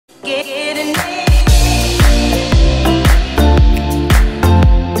Welcome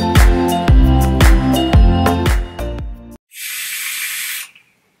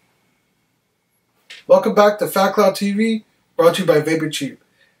back to Fat Cloud TV, brought to you by Vaping.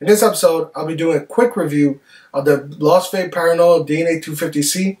 In this episode, I'll be doing a quick review of the Lost Vape Paranormal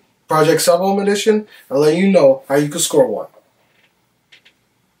DNA250C Project Sub-Home Edition and let you know how you can score one.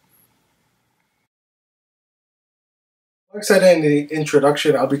 Like I said in the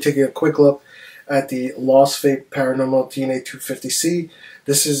introduction, I'll be taking a quick look at the Lost Vape Paranormal DNA250C.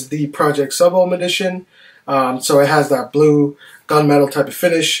 This is the Project Sub-Home Edition, so it has that blue gunmetal type of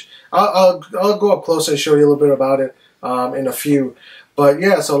finish. I'll go up close and show you a little bit about it in a few. But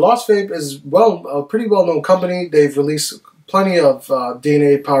yeah, so Lost Vape is a pretty well-known company. They've released plenty of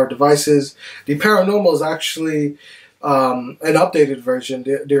DNA-powered devices. The Paranormal is actually an updated version.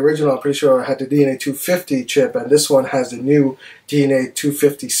 The original, I'm pretty sure, had the DNA250 chip, and this one has the new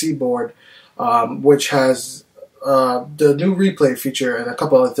DNA250C board, which has the new replay feature and a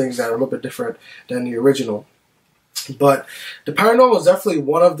couple other things that are a little bit different than the original. But the Paranormal is definitely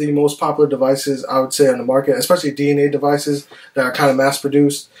one of the most popular devices, I would say, on the market, especially DNA devices that are kind of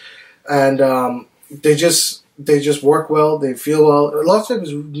mass-produced. And they just work well, they feel well. Lost Vape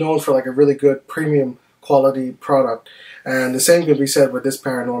is known for like a really good premium quality product. And the same can be said with this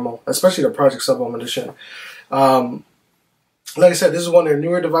Paranormal, especially the Project Sub-Home Edition. Like I said, this is one of their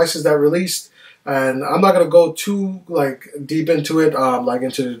newer devices that released. And I'm not going to go too deep into it,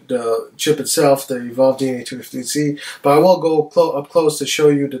 into the chip itself, the Evolv DNA250C, but I will go up close to show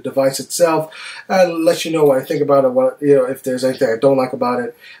you the device itself and let you know what I think about it, if there's anything I don't like about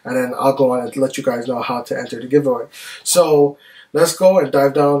it, and then I'll go on and let you guys know how to enter the giveaway. So let's go and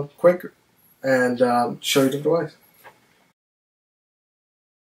dive down quick and show you the device.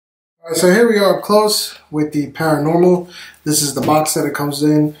 Alright, so here we are up close with the Paranormal. This is the box that it comes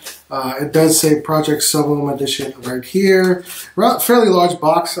in. It does say Project Sub-Home Edition right here. Fairly large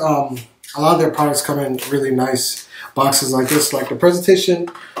box. A lot of their products come in really nice boxes like this. Like the presentation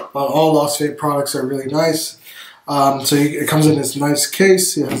on all Lost Vape products are really nice. It comes in this nice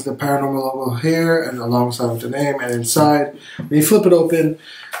case. It has the Paranormal logo here and alongside with the name, and inside, when you flip it open,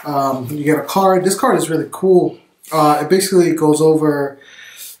 you get a card. This card is really cool. It basically goes over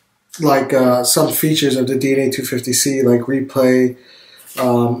some features of the DNA250C, like replay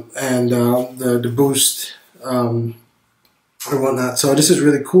and the boost and whatnot. So this is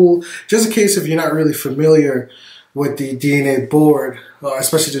really cool. Just in case if you're not really familiar with the DNA board,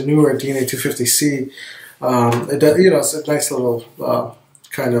 especially the newer DNA250C, it's a nice little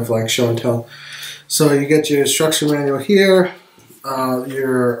kind of like show and tell. So you get your instruction manual here,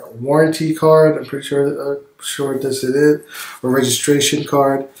 your warranty card. I'm pretty sure this is it, or registration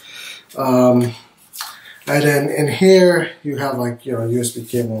card. And then in here you have USB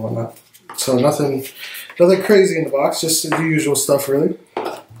cable and whatnot. So nothing crazy in the box, just the usual stuff really.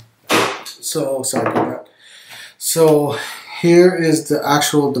 So sorry about that. So here is the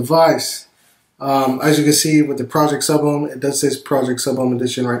actual device. As you can see with the Project Sub-Home, it does say Project Sub-Home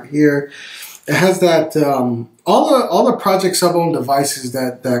Edition right here. It has that all the Project Sub-Home devices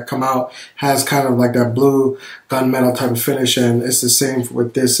that come out has kind of like that blue gunmetal type of finish, and it's the same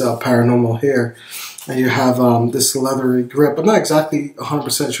with this Paranormal here. And you have this leathery grip. I'm not exactly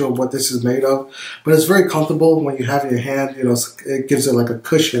 100% sure what this is made of, but it's very comfortable when you have it in your hand. It gives it like a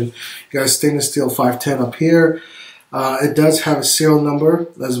cushion. You got a stainless steel 510 up here. It does have a serial number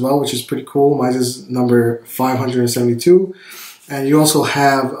as well, which is pretty cool. Mine is number 572. And you also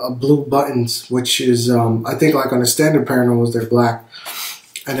have blue buttons, which is, I think like on the standard Paranormals, they're black.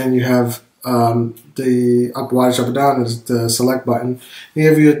 And then you have the up wattage up and down is the select button. You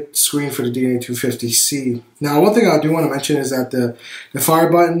have your screen for the DNA250C. Now, one thing I do want to mention is that the fire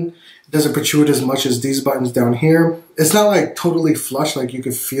button doesn't protrude as much as these buttons down here. It's not like totally flush, like you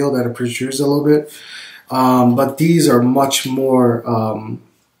could feel that it protrudes a little bit. But these are much more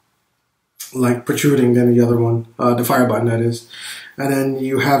like protruding than the other one, the fire button that is. And then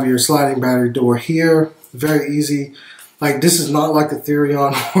you have your sliding battery door here, very easy. Like this is not like the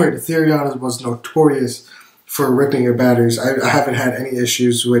Therion, where the Therion was notorious for ripping your batteries. I haven't had any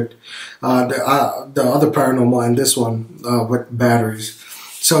issues with the other Paranormal and this one with batteries.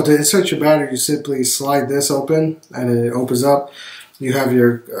 So to insert your battery, you simply slide this open and it opens up. You have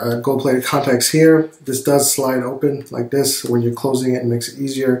your gold-plated contacts here. This does slide open like this. When you're closing it, it makes it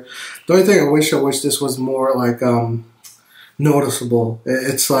easier. The only thing I wish this was more like noticeable.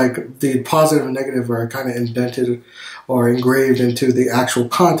 It's like the positive and negative are kind of indented or engraved into the actual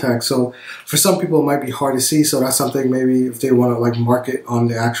contact. So for some people, it might be hard to see. So that's something maybe if they want to like mark it on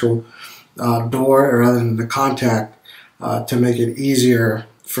the actual door rather than the contact to make it easier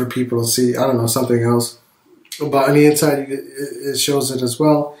for people to see. I don't know, something else. But on the inside, it shows it as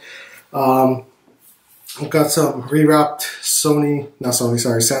well. I've got some rewrapped Samsung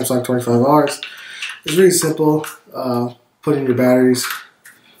 25Rs. It's really simple. Put in your batteries,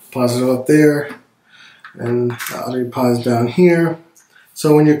 positive up there, and the other pods down here.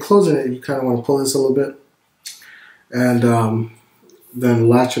 So when you're closing it, you kind of want to pull this a little bit, and then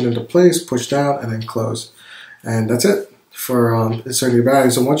latch it into place, push down, and then close. And that's it for inserting your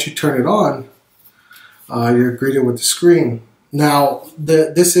batteries. And once you turn it on, you're greeted with the screen. Now,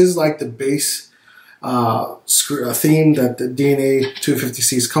 this is like the base theme that the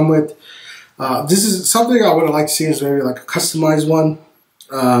DNA250Cs come with. This is something I would like to see is maybe like a customized one.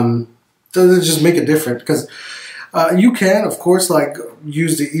 To just make it different, because you can, of course, like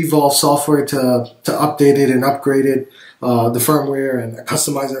use the Evolv software to update it and upgrade it, the firmware, and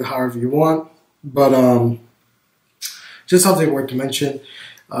customize it however you want. But just something worth to mention.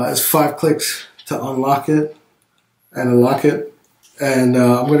 It's 5 clicks to unlock it and unlock it. And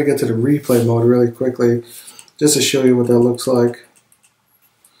I'm going to get to the replay mode really quickly, just to show you what that looks like.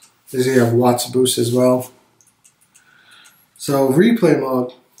 You have watts boost as well. So replay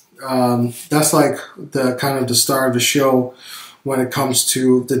mode, that's like the kind of the star of the show when it comes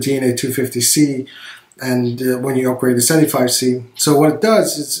to the DNA250C and when you upgrade the 75C. So what it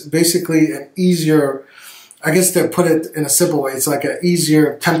does is basically an easier, I guess to put it in a simple way, it's like an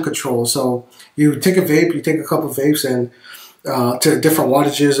easier temp control. So you take a vape, you take a couple of vapes and to different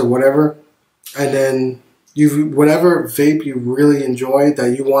wattages or whatever, and then whatever vape you really enjoy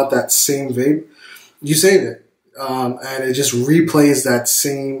that you want that same vape, you save it. And it just replays that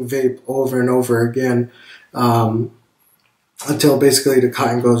same vape over and over again until basically the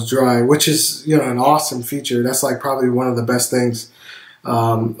cotton goes dry, which is, you know, an awesome feature. That's like probably one of the best things,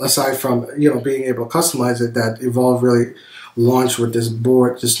 aside from, you know, being able to customize it, that Evolv really launched with this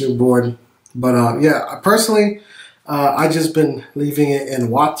board, this new board. But yeah, personally, I just been leaving it in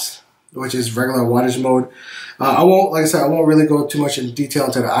watts, which is regular wattage mode. I won't, like I said, I won't really go too much in detail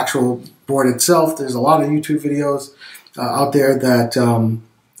into the actual board itself. There's a lot of YouTube videos out there that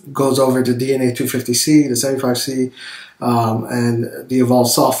goes over the DNA250C, the 75C, and the Evolv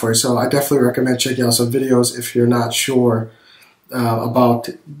software. So I definitely recommend checking out some videos if you're not sure about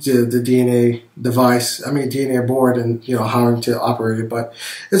the DNA device, DNA board, and, you know, how to operate it. But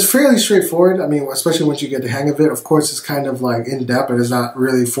it's fairly straightforward. I mean, especially once you get the hang of it. Of course, it's kind of like in depth, but it's not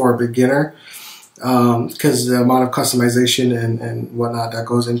really for a beginner, because the amount of customization and whatnot that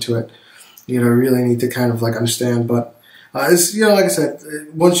goes into it, you know, really need to kind of like understand. But it's, you know, like I said,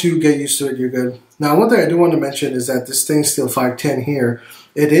 once you get used to it, you're good. Now, one thing I do want to mention is that this thing's still 510 here.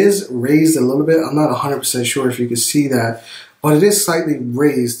 It is raised a little bit. I'm not 100% sure if you can see that, but it is slightly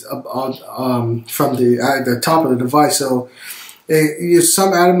raised from the top of the device. So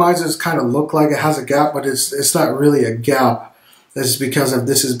some atomizers kind of look like it has a gap, but it's not really a gap. It's because of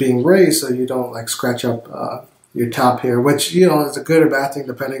this is being raised, so you don't like scratch up your top here, which, you know, is a good or bad thing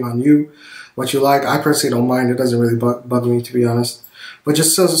depending on you, what you like. I personally don't mind. It doesn't really bug me, to be honest. But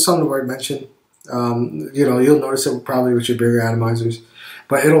just so something worth mentioning, you know, you'll notice it probably with your bigger atomizers.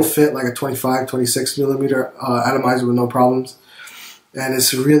 But it'll fit like a 25, 26 millimeter atomizer with no problems. And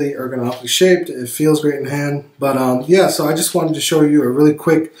it's really ergonomically shaped. It feels great in hand. But yeah, so I just wanted to show you a really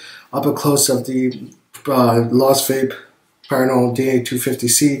quick up and close of the Lost Vape Paranormal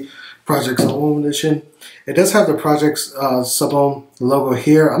DNA250C Project Sub-Ohm Edition. It does have the Project Sub-Ohm logo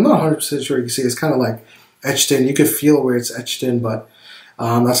here. I'm not 100% sure you can see. It's kind of like etched in. You can feel where it's etched in, but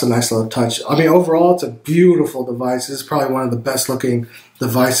that's a nice little touch. I mean, overall, it's a beautiful device. This is probably one of the best looking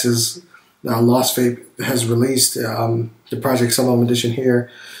devices Lost Vape has released, the Project Sub-Ohm Edition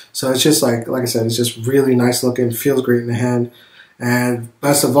here. So it's just like I said, it's just really nice looking, feels great in the hand. And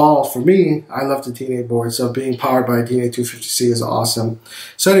best of all, for me, I love the DNA board, so being powered by DNA250C is awesome.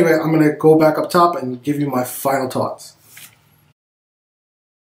 So anyway, I'm going to go back up top and give you my final thoughts.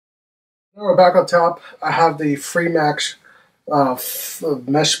 Now we're back up top. I have the FreeMax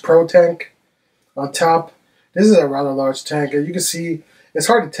Mesh Pro tank on top. This is a rather large tank, and you can see it's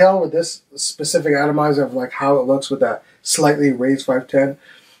hard to tell with this specific atomizer of like how it looks with that slightly raised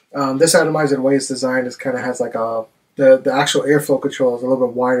 510. This atomizer, the way it's designed, is kind of has like a the actual airflow control is a little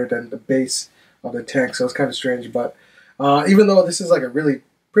bit wider than the base of the tank, so it's kind of strange. But even though this is like a really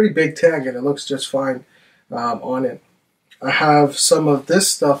pretty big tank and it looks just fine on it, I have some of this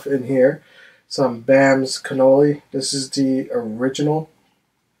stuff in here. Some Bam's cannoli. This is the original.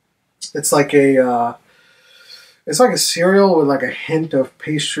 It's like a cereal with like a hint of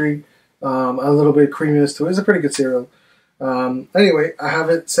pastry, a little bit of creaminess to it. It's a pretty good cereal. Anyway, I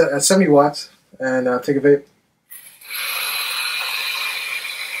have it set at 70 watts and take a vape.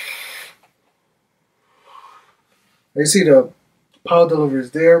 You see the power delivery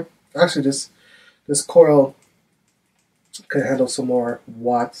is there. Actually, this coil can handle some more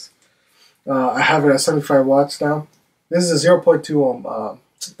watts. I have it at 75 watts now. This is a 0.2 ohm,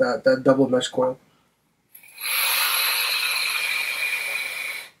 that double mesh coil.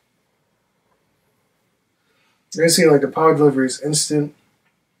 You see, like, the power delivery is instant.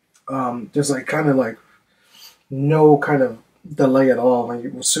 There's like kind of like no kind of delay at all.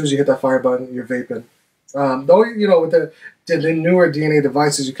 When as soon as you hit that fire button, you're vaping. Though, you know, with the newer DNA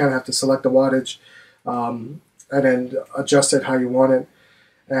devices, you kind of have to select the wattage and then adjust it how you want it.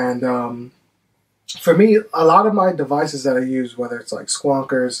 And for me, a lot of my devices that I use, whether it's like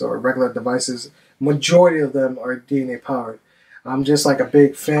squonkers or regular devices, majority of them are DNA powered. I'm just like a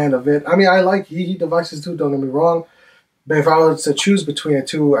big fan of it. I mean, I like Yeehee devices too, don't get me wrong. But if I was to choose between the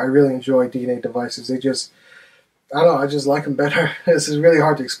two, I really enjoy DNA devices. They just, I don't know, I just like them better. This is really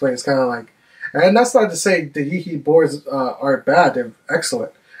hard to explain. It's kind of like, and that's not to say the Yeehee boards are bad. They're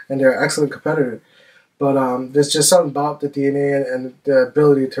excellent, and they're an excellent competitor. But there's just something about the DNA and the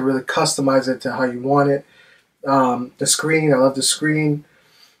ability to really customize it to how you want it. The screen, I love the screen.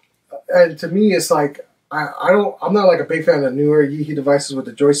 And to me, it's like, I'm not like a big fan of newer Yeehee devices with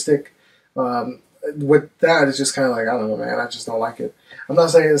the joystick. With that, it's just kind of like, I don't know, man, I just don't like it. I'm not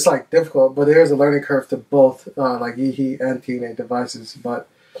saying it's like difficult, but there's a learning curve to both like Yeehee and DNA devices. But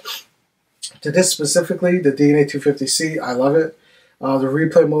to this specifically, the DNA250C, I love it. The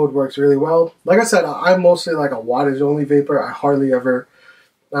replay mode works really well. Like I said, I'm mostly like a wattage only vapor. I hardly ever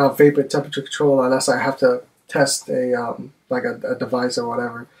vape at temperature control unless I have to test a device or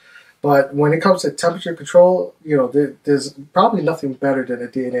whatever. But when it comes to temperature control, you know, there's probably nothing better than a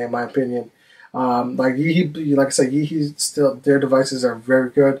DNA in my opinion. Like Yeehee, like I said, Yeehee still, their devices are very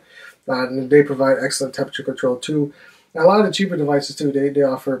good, and they provide excellent temperature control too. And a lot of the cheaper devices too, they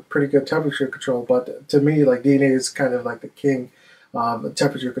offer pretty good temperature control. But to me, like DNA is kind of like the king of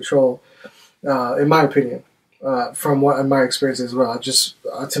temperature control, in my opinion. From what in my experience as well,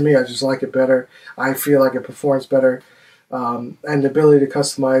 to me, I just like it better. I feel like it performs better, and the ability to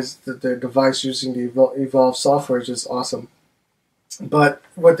customize the device using the Evolv software is just awesome. But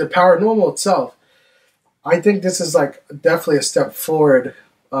with the Paranormal itself, I think this is like definitely a step forward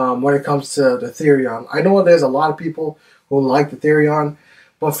when it comes to the Therion. I know there's a lot of people who like the Therion,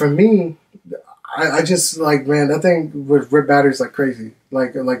 but for me, I just like, man, that thing would rip batteries like crazy,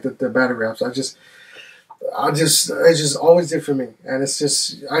 like the battery wraps. It's just always did for me, and it's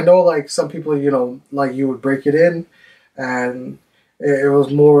just, I know like some people, you know, like you would break it in, and it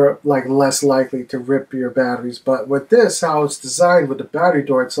was more like less likely to rip your batteries. But with this, how it's designed with the battery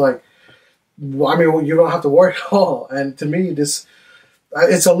door, it's like, I mean, you don't have to worry at all. And to me, this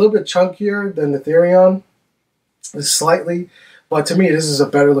it's a little bit chunkier than the Therion, slightly, but to me, this is a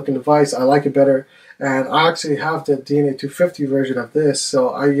better looking device. I like it better, and I actually have the DNA250 version of this,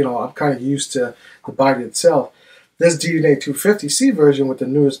 so I'm kind of used to the body itself. This DNA250C version with the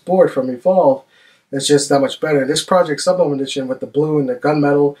newest board from Evolv, it's just that much better. This Project Sublime Edition with the blue and the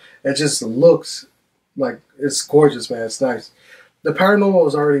gunmetal, it just looks like it's gorgeous, man. It's nice. The Paranormal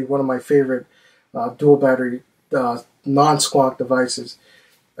is already one of my favorite dual battery non-squonk devices,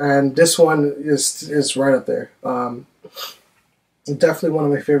 and this one is right up there. Definitely one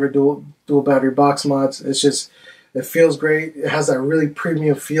of my favorite dual battery box mods. It's just, it feels great. It has that really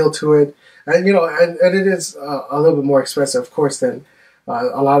premium feel to it, and and it is a little bit more expensive, of course, than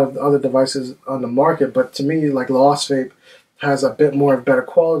a lot of other devices on the market. But to me, like Lost Vape has a bit more better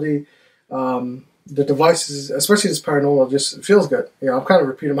quality. The devices, especially this Paranormal, just feels good. I'm kind of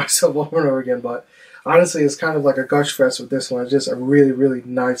repeating myself over and over again, but honestly, it's kind of like a gush fest with this one. It's just a really, really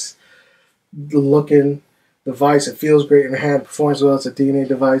nice looking device. It feels great in the hand, performs well. It's a DNA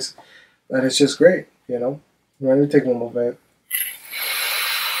device, and it's just great. Let me take one more vape.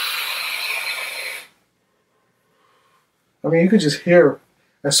 I mean, you could just hear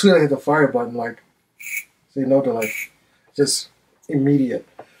as soon as I hit the fire button, like, so no delay, just immediate.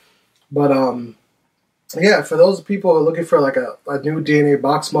 But yeah, for those people who are looking for like a new DNA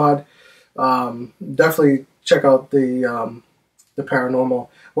box mod, definitely check out the Paranormal,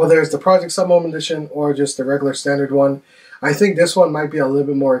 whether it's the Project Sublime Edition or just the regular standard one. I think this one might be a little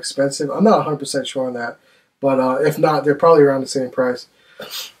bit more expensive. I'm not 100% sure on that, but if not, they're probably around the same price.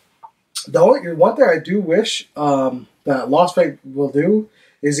 The only one thing I do wish that Lost Vape will do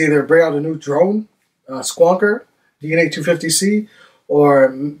is either bring out a new drone squonker, DNA250C,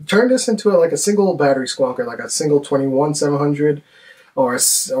 or turn this into like a single battery squonker, like a single 21700, or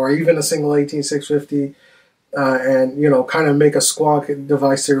even a single 18650, and kind of make a squonk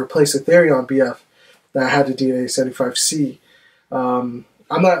device to replace the Therion BF that had the DNA75C.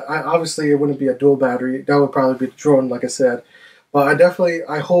 obviously it wouldn't be a dual battery. That would probably be the drone, like I said. But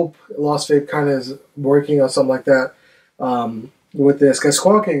I hope Lost Vape kind of is working on something like that with this, because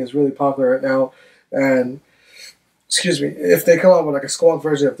squonking is really popular right now. And excuse me, if they come out with like a squonk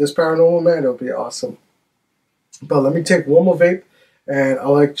version of this Paranormal, man, it'll be awesome. But let me take one more vape, and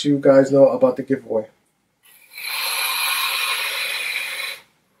I'll let you guys know about the giveaway.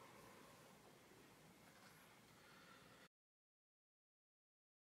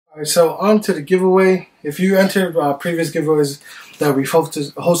 Alright, so on to the giveaway. If you entered previous giveaways that we've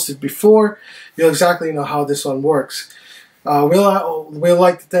hosted before, you'll exactly know how this one works. We'd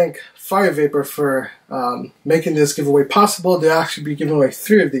like to thank Fire Vapor for making this giveaway possible. They'll actually be giving away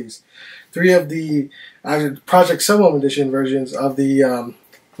 3 of these. 3 of the Project Summum Edition versions of the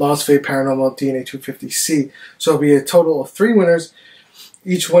Lost Vape Paranormal DNA250C. So it'll be a total of 3 winners.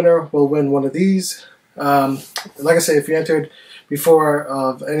 Each winner will win one of these. Like I said, if you entered before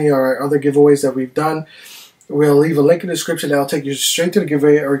of any of our other giveaways that we've done, we'll leave a link in the description that'll take you straight to the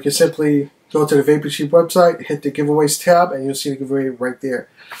giveaway, or you can simply go to the Vaping Sheet website, hit the giveaways tab, and you'll see the giveaway right there.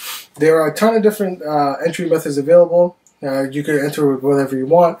 There are a ton of different entry methods available. You can enter with whatever you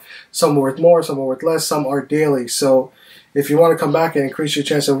want. Some are worth more, some are worth less, some are daily. So if you want to come back and increase your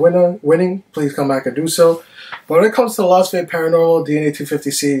chance of winning, please come back and do so. But when it comes to the Lost Vape Paranormal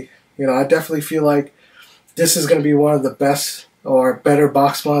DNA250C, I definitely feel like this is going to be one of the best or better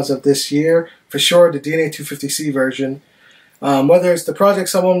box mods of this year. For sure, the DNA250C version. Whether it's the Project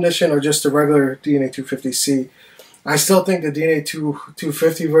Summum Edition or just the regular DNA250C, I still think the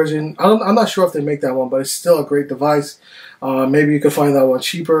DNA250 version, I'm not sure if they make that one, but it's still a great device. Maybe you could find that one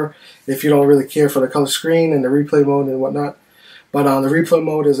cheaper if you don't really care for the color screen and the replay mode and whatnot. But the replay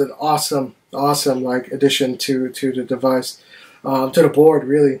mode is an awesome like addition to the device, to the board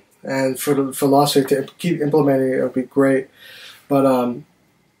really. And for Lost Vape to keep implementing it, it would be great. But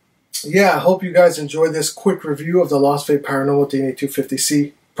yeah, I hope you guys enjoyed this quick review of the Lost Vape Paranormal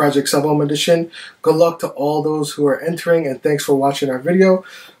DNA250C Project Summum Edition. Good luck to all those who are entering, and thanks for watching our video.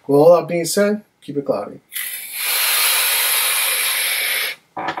 With all that being said, keep it cloudy.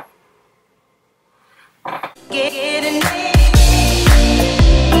 Getting